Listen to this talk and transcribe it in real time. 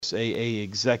USAA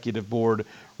Executive Board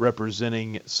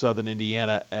representing Southern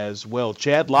Indiana as well.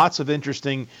 Chad, lots of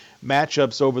interesting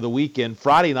matchups over the weekend.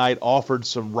 Friday night offered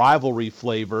some rivalry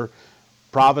flavor.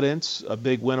 Providence, a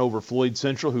big win over Floyd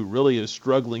Central, who really is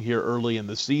struggling here early in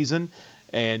the season.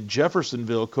 And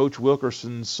Jeffersonville, Coach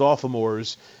Wilkerson's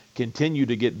sophomores, continue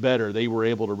to get better. They were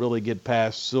able to really get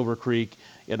past Silver Creek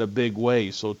in a big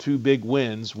way. So 2 big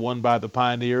wins, one by the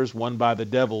Pioneers, one by the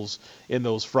Devils in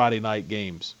those Friday night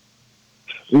games.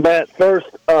 Matt, first,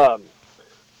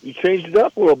 you changed it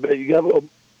up a little bit. You got a little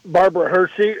Barbara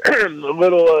Hershey, a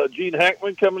little Gene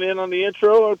Hackman coming in on the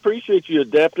intro. I appreciate you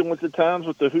adapting with the times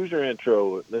with the Hoosier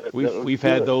intro. We've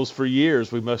had those for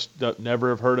years. We must never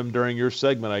have heard them during your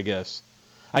segment, I guess.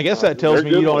 I guess that tells me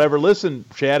you don't ever listen,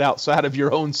 Chad, outside of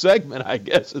your own segment, I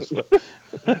guess.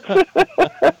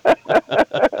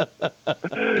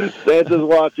 Santa's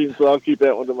watching, so I'll keep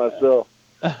that one to myself.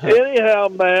 Anyhow,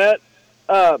 Matt,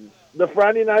 the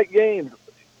Friday night games,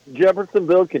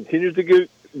 Jeffersonville continues to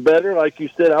get better. Like you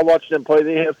said, I watched them play.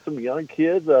 They have some young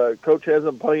kids. Coach has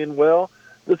them playing well.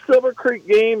 The Silver Creek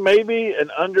game, maybe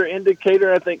an under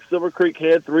indicator. I think Silver Creek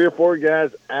had 3 or 4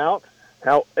 guys out.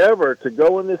 However, to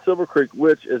go in this Silver Creek,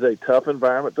 which is a tough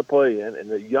environment to play in, and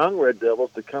the young Red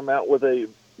Devils to come out with a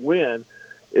win,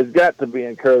 has got to be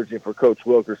encouraging for Coach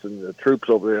Wilkerson and the troops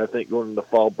over there. I think going into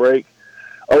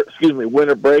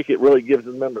winter break, it really gives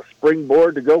them a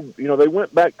springboard to go. You know, they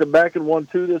went back-to-back and won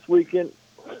 2 this weekend.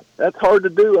 That's hard to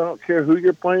do. I don't care who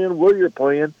you're playing, where you're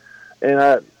playing. And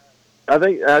I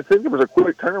think it was a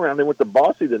quick turnaround. They went to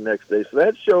Bossy the next day. So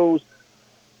that shows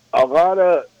a lot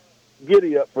of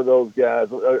giddy up for those guys.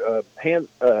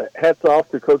 Hats off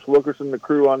to Coach Wilkerson and the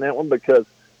crew on that one, because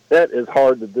that is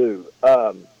hard to do.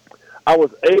 I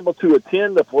was able to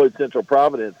attend the Floyd Central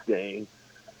Providence game,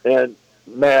 and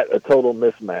Matt, a total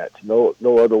mismatch.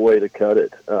 No other way to cut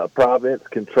it. Providence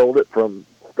controlled it from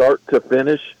start to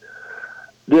finish.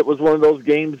 It was one of those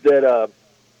games that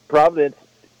Providence,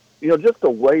 just the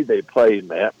way they played,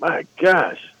 Matt, my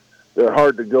gosh, they're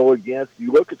hard to go against.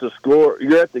 You look at the score,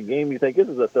 you're at the game, you think this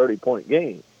is a 30-point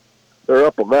game. They're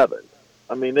up 11.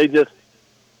 I mean, they just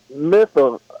miss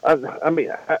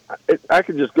I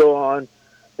could just go on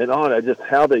and on at just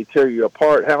how they tear you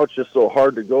apart, how it's just so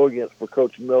hard to go against for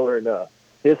Coach Miller and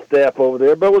his staff over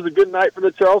there. But it was a good night for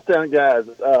the Charlestown guys.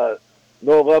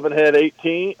 Noah Lovin had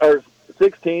 16,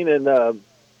 and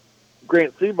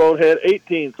Grant Seabold had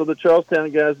 18. So the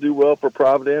Charlestown guys do well for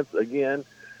Providence. Again,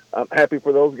 I'm happy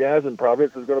for those guys, and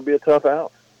Providence is going to be a tough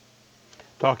out.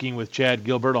 Talking with Chad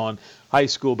Gilbert on high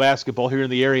school basketball here in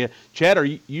the area. Chad, are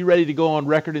you ready to go on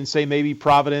record and say maybe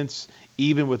Providence,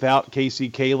 even without Casey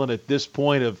Kalen at this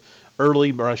point of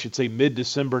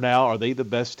mid-December now, are they the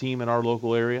best team in our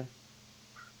local area?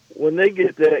 When they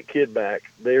get that kid back,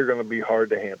 they're going to be hard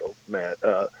to handle, Matt.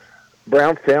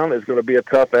 Brownstown is going to be a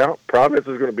tough out. Providence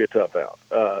is going to be a tough out.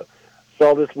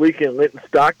 Saw this weekend Linton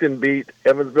Stockton beat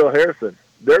Evansville Harrison.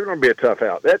 They're going to be a tough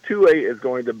out. That 2A is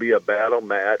going to be a battle,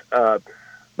 Matt.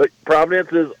 But Providence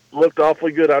has looked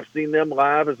awfully good. I've seen them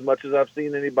live as much as I've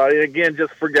seen anybody. Again,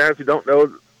 just for guys who don't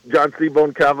know, John Seabold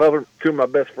and Kyle Lover, 2 of my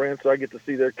best friends, so I get to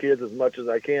see their kids as much as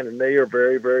I can, and they are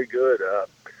very, very good.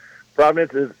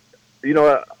 Providence is,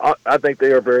 I think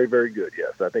they are very, very good,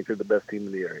 yes. I think they're the best team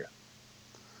in the area.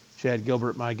 Chad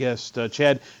Gilbert, my guest.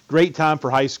 Chad, great time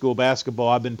for high school basketball.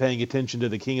 I've been paying attention to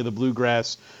the King of the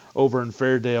Bluegrass over in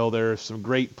Fairdale. There are some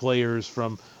great players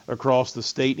from across the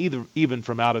state, even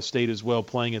from out of state as well,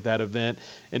 playing at that event.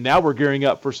 And now we're gearing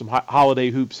up for some holiday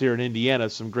hoops here in Indiana,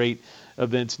 some great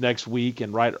events next week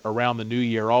and right around the new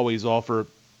year. Always offer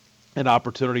an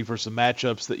opportunity for some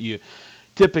matchups that you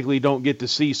typically don't get to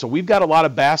see. So we've got a lot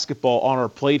of basketball on our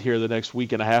plate here the next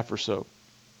week and a half or so.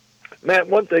 Matt,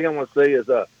 one thing I want to say is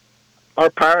our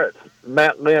Pirates,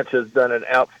 Matt Lynch, has done an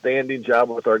outstanding job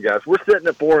with our guys. We're sitting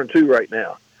at 4-2 right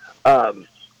now.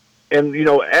 And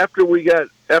after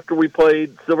we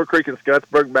played Silver Creek and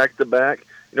Scottsburg back-to-back,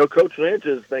 Coach Lynch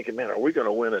is thinking, man, are we going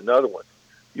to win another one?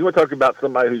 You want to talk about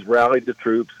somebody who's rallied the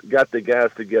troops, got the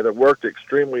guys together, worked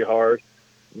extremely hard.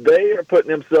 They are putting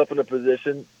themselves in a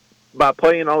position by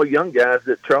playing all the young guys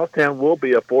that Charlestown will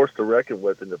be a force to reckon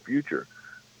with in the future.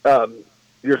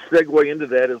 Your segue into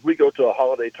that is we go to a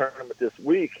holiday tournament this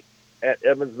week at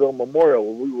Evansville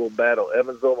Memorial. We will battle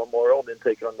Evansville Memorial and then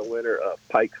take on the winner of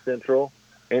Pike Central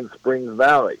and Springs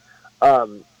Valley.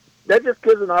 That just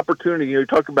gives an opportunity. You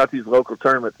talk about these local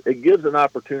tournaments. It gives an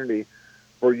opportunity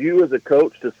for you as a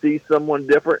coach to see someone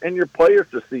different and your players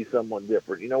to see someone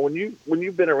different. When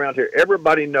you've been around here,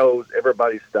 everybody knows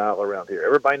everybody's style around here.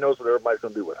 Everybody knows what everybody's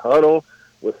going to do with huddle,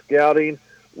 with scouting,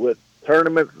 with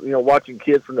tournaments, watching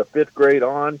kids from the 5th grade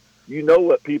on. You know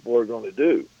what people are going to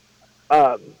do.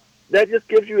 um, that just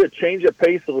gives you a change of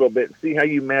pace a little bit and see how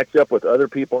you match up with other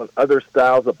people and other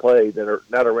styles of play that are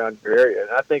not around your area.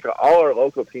 And I think all our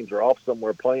local teams are off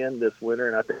somewhere playing this winter,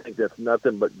 and I think that's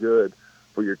nothing but good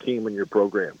for your team and your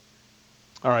program.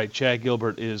 All right, Chad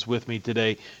Gilbert is with me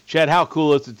today. Chad, how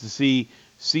cool is it to see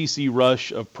CC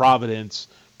Rush of Providence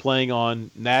playing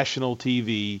on national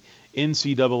TV,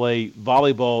 NCAA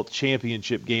volleyball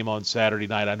championship game on Saturday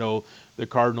night? I know the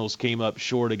Cardinals came up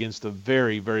short against a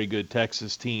very, very good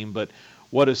Texas team, but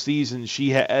what a season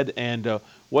she had, and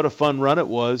what a fun run it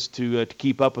was to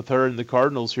keep up with her and the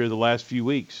Cardinals here the last few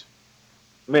weeks.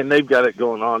 Man, they've got it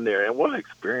going on there, and what an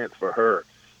experience for her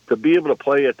to be able to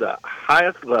play at the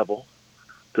highest level,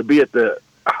 to be at the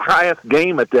highest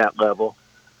game at that level,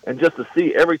 and just to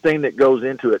see everything that goes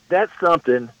into it. That's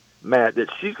something, Matt, that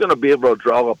she's going to be able to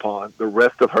draw upon the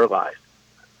rest of her life.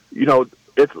 You know,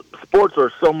 sports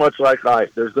are so much like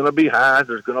life. There's going to be highs,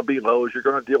 there's going to be lows. You're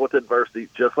going to deal with adversity,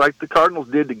 just like the Cardinals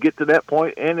did to get to that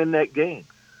point and in that game.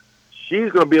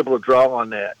 She's going to be able to draw on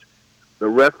that the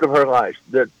rest of her life.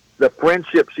 The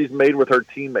friendship she's made with her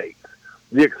teammates,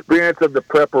 the experience of the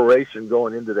preparation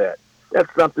going into that.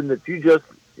 That's something that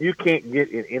you can't get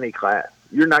in any class.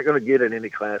 You're not going to get in any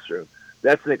classroom.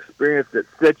 That's an experience that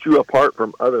sets you apart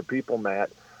from other people,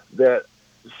 Matt, that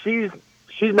she's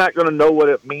not going to know what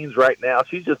it means right now.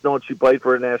 She's just knowing she played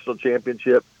for a national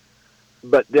championship,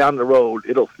 but down the road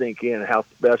it'll sink in how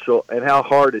special and how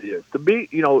hard it is to be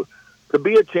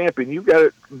a champion. You've got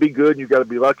to be good and you've got to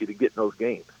be lucky to get in those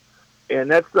games. And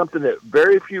that's something that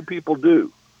very few people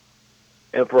do.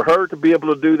 And for her to be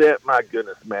able to do that, my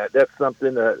goodness, Matt, that's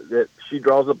something that she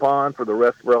draws upon for the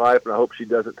rest of her life, and I hope she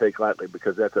doesn't take lightly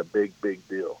because that's a big, big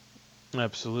deal.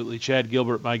 Absolutely. Chad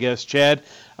Gilbert, my guest. Chad,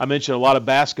 I mentioned a lot of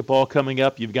basketball coming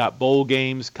up. You've got bowl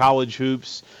games, college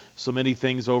hoops, so many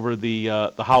things over the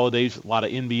holidays, a lot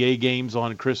of NBA games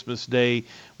on Christmas Day,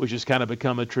 which has kind of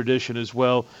become a tradition as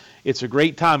well. It's a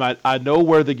great time. I know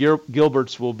where the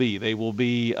Gilberts will be. They will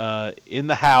be in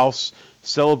the house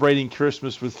celebrating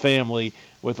Christmas with family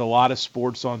with a lot of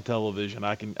sports on television.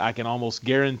 I can almost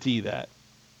guarantee that.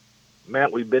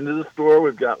 Matt, we've been to the store.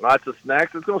 We've got lots of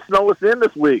snacks. It's going to snow us in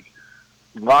this week.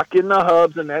 Lock in the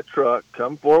hubs in that truck.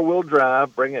 Come four-wheel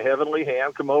drive. Bring a heavenly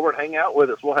ham. Come over and hang out with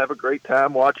us. We'll have a great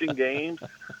time watching games,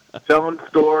 telling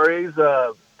stories.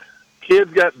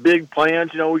 Kids got big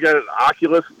plans. You know, we got an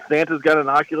Oculus. Santa's got an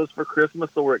Oculus for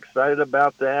Christmas, so we're excited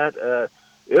about that.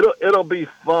 It'll be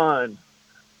fun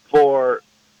for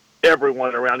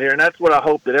everyone around here, and that's what I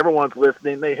hope, that everyone's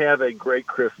listening. They have a great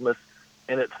Christmas,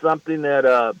 and it's something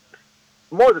that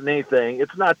more than anything,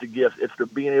 it's not the gifts, it's the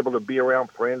being able to be around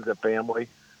friends and family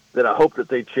that I hope that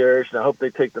they cherish, and I hope they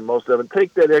take the most of it. And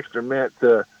take that extra minute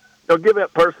to give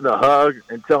that person a hug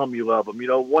and tell them you love them. You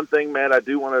know, one thing, Matt, I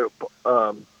do want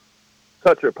to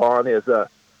touch upon is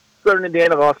Southern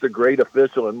Indiana lost a great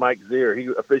official in Mike Zier. He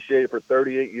officiated for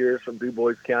 38 years from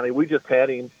DuBois County. We just had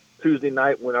him Tuesday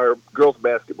night when our girls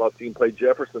basketball team played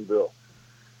Jeffersonville.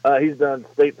 He's done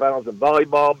state finals in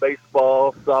volleyball,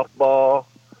 baseball, softball,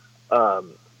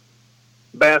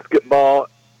 basketball,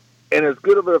 and as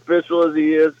good of an official as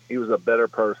he is, he was a better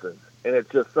person. And it's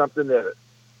just something that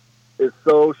is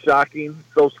so shocking,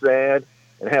 so sad,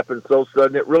 and happened so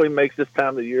sudden. It really makes this time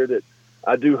of the year that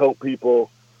I do hope people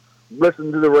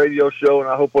listen to the radio show, and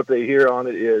I hope what they hear on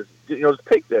it is, just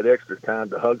take that extra time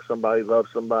to hug somebody, love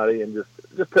somebody, and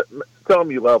just tell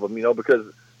them you love them, because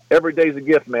every day's a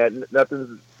gift, Matt.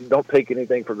 Don't take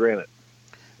anything for granted.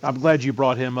 I'm glad you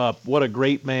brought him up. What a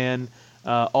great man.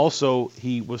 Also,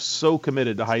 he was so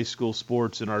committed to high school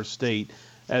sports in our state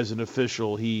as an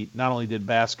official. He not only did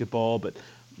basketball, but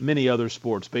many other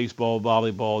sports, baseball,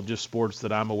 volleyball, just sports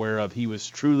that I'm aware of. He was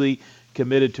truly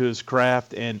committed to his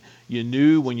craft, and you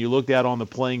knew when you looked out on the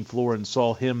playing floor and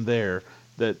saw him there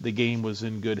that the game was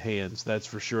in good hands. That's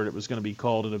for sure. It was going to be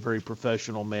called in a very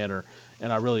professional manner,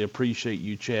 and I really appreciate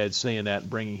you, Chad, saying that and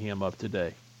bringing him up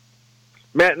today.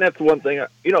 Matt, and that's one thing,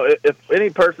 if any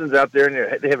person's out there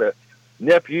and they have a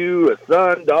nephew, a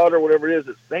son, daughter, whatever it is,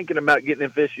 that's thinking about getting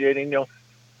officiating,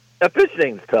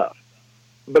 officiating's tough,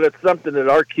 but it's something that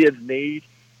our kids need.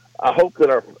 I hope that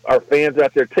our fans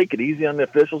out there take it easy on the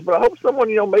officials, but I hope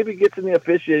someone, maybe gets in the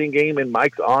officiating game in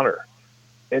Mike's honor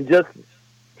and just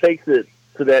takes it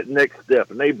to that next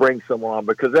step, and they bring someone on,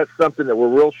 because that's something that we're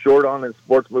real short on in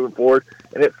sports moving forward,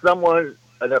 and if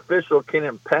an official can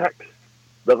impact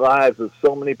the lives of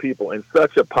so many people in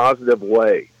such a positive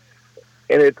way.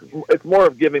 And it's more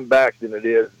of giving back than it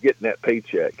is getting that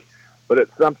paycheck. But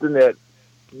it's something that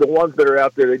the ones that are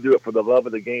out there, they do it for the love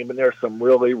of the game, and there's some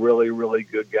really, really, really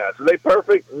good guys. Are they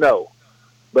perfect? No.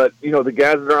 But, the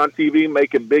guys that are on TV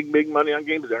making big, big money on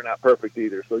games, they're not perfect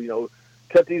either. So,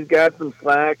 cut these guys some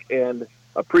slack and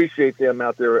appreciate them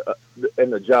out there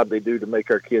and the job they do to make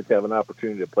our kids have an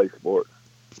opportunity to play sports.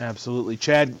 Absolutely.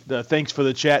 Chad, thanks for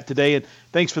the chat today, and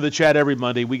thanks for the chat every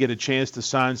Monday. We get a chance to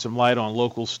shine some light on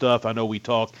local stuff. I know we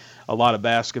talk a lot of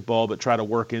basketball, but try to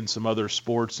work in some other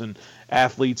sports and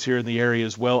athletes here in the area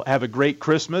as well. Have a great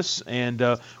Christmas, and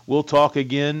we'll talk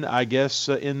again, I guess,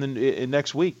 in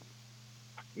next week.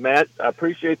 Matt, I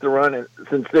appreciate the run, and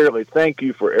sincerely, thank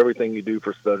you for everything you do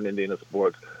for Southern Indiana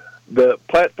sports. The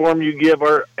platform you give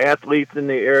our athletes in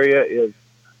the area is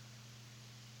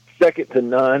second to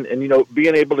none. And,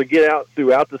 being able to get out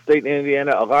throughout the state of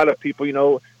Indiana, a lot of people,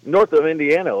 north of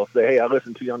Indiana will say, hey, I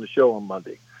listened to you on the show on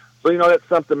Monday. So, that's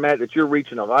something, Matt, that you're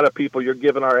reaching a lot of people. You're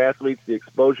giving our athletes the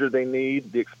exposure they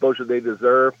need, the exposure they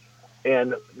deserve,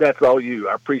 and that's all you.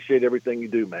 I appreciate everything you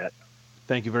do, Matt.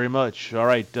 Thank you very much. All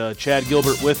right, Chad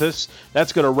Gilbert with us.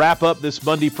 That's going to wrap up this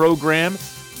Monday program.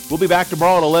 We'll be back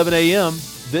tomorrow at 11 a.m.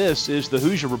 This is the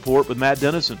Hoosier Report with Matt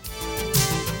Dennison.